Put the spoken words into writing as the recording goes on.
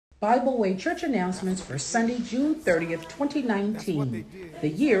Bible Way Church announcements for Sunday, June 30th, 2019, the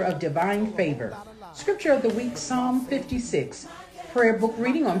year of divine favor. Scripture of the week, Psalm 56. Prayer book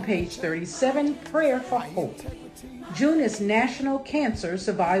reading on page 37, Prayer for Hope. June is National Cancer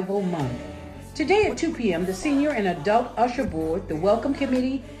Survival Month. Today at 2 p.m., the Senior and Adult Usher Board, the Welcome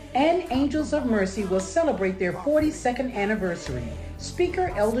Committee, and Angels of Mercy will celebrate their 42nd anniversary.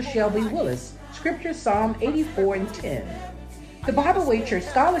 Speaker, Elder Shelby Willis. Scripture, Psalm 84 and 10. The Bible Way Church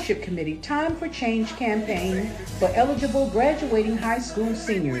Scholarship Committee Time for Change campaign for eligible graduating high school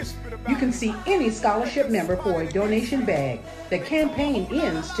seniors. You can see any scholarship member for a donation bag. The campaign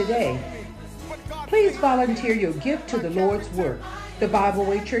ends today. Please volunteer your gift to the Lord's work. The Bible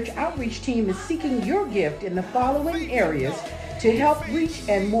Way Church Outreach Team is seeking your gift in the following areas to help reach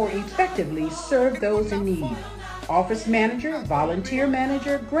and more effectively serve those in need: Office Manager, Volunteer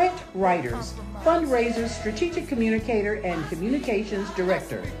Manager, Grant Writers, Fundraisers, Strategic Communicator, and Communications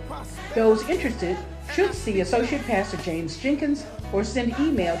Director. Those interested should see Associate Pastor James Jenkins or send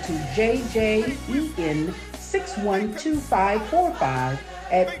email to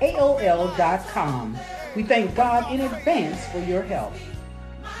jjen612545@aol.com. We thank God in advance for your help.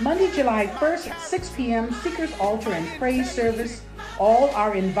 Monday, July 1st at 6 p.m., Seekers Altar and Praise Service. All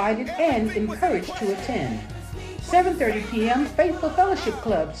are invited and encouraged to attend. 7:30 p.m., Faithful Fellowship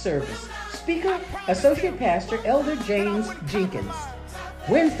Club service. Speaker, Associate Pastor Elder James Jenkins.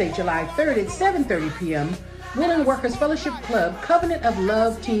 Wednesday, July 3rd at 7:30 p.m., Willing Workers Fellowship Club Covenant of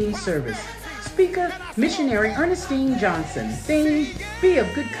Love Team Service. Speaker, Missionary Ernestine Johnson. Theme, Be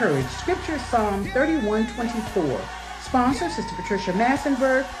of Good Courage. Scripture, Psalm 31:24. Sponsor, Sister Patricia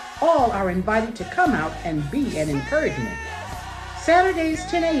Massenberg. All are invited to come out and be an encouragement. Saturdays,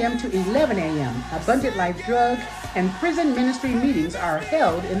 10 a.m. to 11 a.m., Abundant Life Drug and Prison Ministry meetings are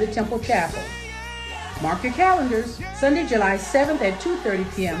held in the Temple Chapel. Mark your calendars. Sunday, July 7th at 2:30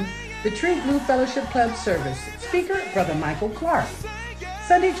 p.m., the True Blue Fellowship Club service. Speaker, Brother Michael Clark.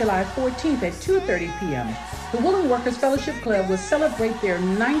 Sunday, July 14th at 2:30 p.m., the Willing Workers Fellowship Club will celebrate their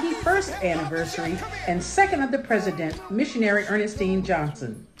 91st anniversary and second of the president, Missionary Ernestine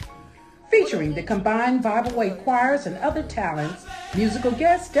Johnson. Featuring the combined Bible Way choirs and other talents, musical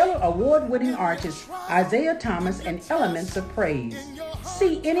guests, stellar award-winning artists Isaiah Thomas, and Elements of Praise.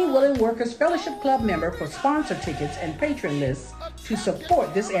 See any Willing Workers Fellowship Club member for sponsor tickets and patron lists to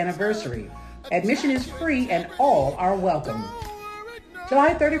support this anniversary. Admission is free and all are welcome.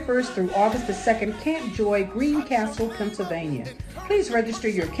 July 31st through August the 2nd, Camp Joy, Greencastle, Pennsylvania. Please register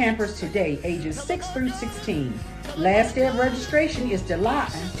your campers today, ages 6 through 16. Last day of registration is July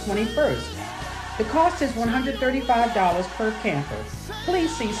 21st. The cost is $135 per camper.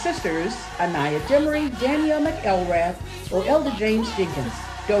 Please see Sisters Anaya Demery, Danielle McElrath, or Elder James Jenkins.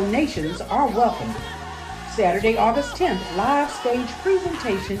 Donations are welcome. Saturday, August 10th, live stage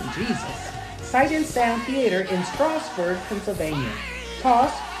presentation, Jesus. Sight and Sound Theater in Strasburg, Pennsylvania.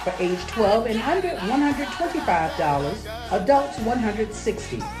 Cost for age 12 and under $125, adults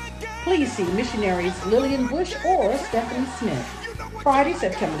 $160. Please see missionaries Lillian Bush or Stephanie Smith. Friday,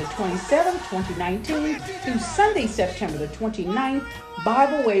 September the 27th, 2019 through Sunday, September the 29th,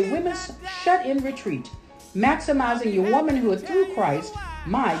 Bible Way Women's Shut-In Retreat. Maximizing Your Womanhood Through Christ,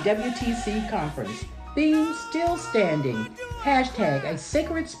 My WTC Conference. Theme, Still Standing. Hashtag, A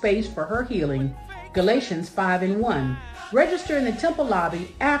Sacred Space for Her Healing. Galatians 5:1. Register in the temple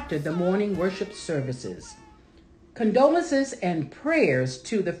lobby after the morning worship services. Condolences and prayers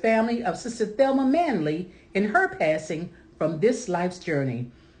to the family of Sister Thelma Manley in her passing from this life's journey.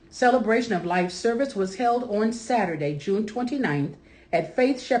 Celebration of Life service was held on Saturday, June 29th at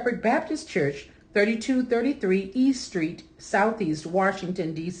Faith Shepherd Baptist Church, 3233 East Street, Southeast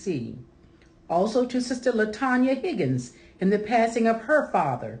Washington, D.C. Also to Sister Latanya Higgins in the passing of her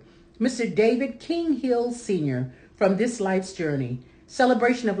father, Mr. David King Hill Sr., from this life's journey.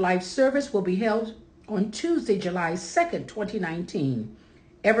 Celebration of Life service will be held on Tuesday, July 2nd, 2019.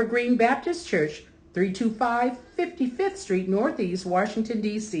 Evergreen Baptist Church, 325 55th Street, Northeast, Washington,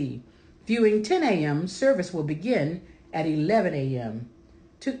 D.C. Viewing 10 a.m. Service will begin at 11 a.m.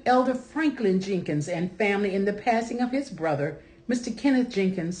 To Elder Franklin Jenkins and family in the passing of his brother, Mr. Kenneth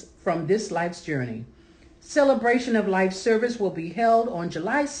Jenkins, from this life's journey. Celebration of Life service will be held on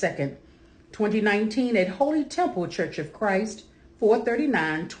July 2nd, 2019 at Holy Temple Church of Christ,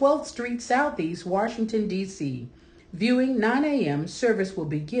 439 12th Street Southeast, Washington, D.C. Viewing 9 a.m. Service will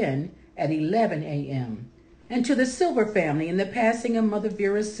begin at 11 a.m. And to the Silver family in the passing of Mother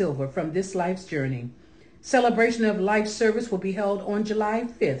Vera Silver from this life's journey. Celebration of Life service will be held on July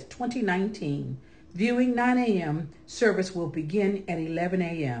 5th, 2019. Viewing 9 a.m. Service will begin at 11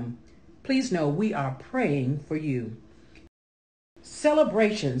 a.m. Please know we are praying for you.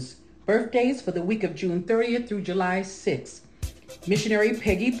 Celebrations. Birthdays for the week of June 30th through July 6th. Missionary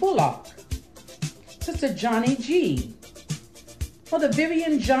Peggy Bullock. Sister Johnny G. Mother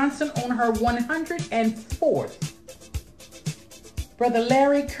Vivian Johnson on her 104th. Brother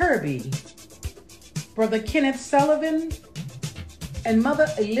Larry Kirby. Brother Kenneth Sullivan. And Mother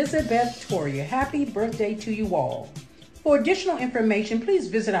Elizabeth Toria. Happy birthday to you all. For additional information, please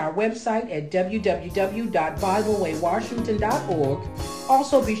visit our website at www.biblewaywashington.org.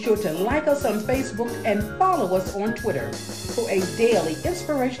 Also, be sure to like us on Facebook and follow us on Twitter for a daily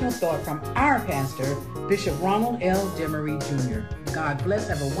inspirational thought from our pastor, Bishop Ronald L. Demery Jr. God bless.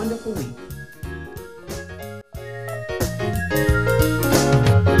 Have a wonderful week.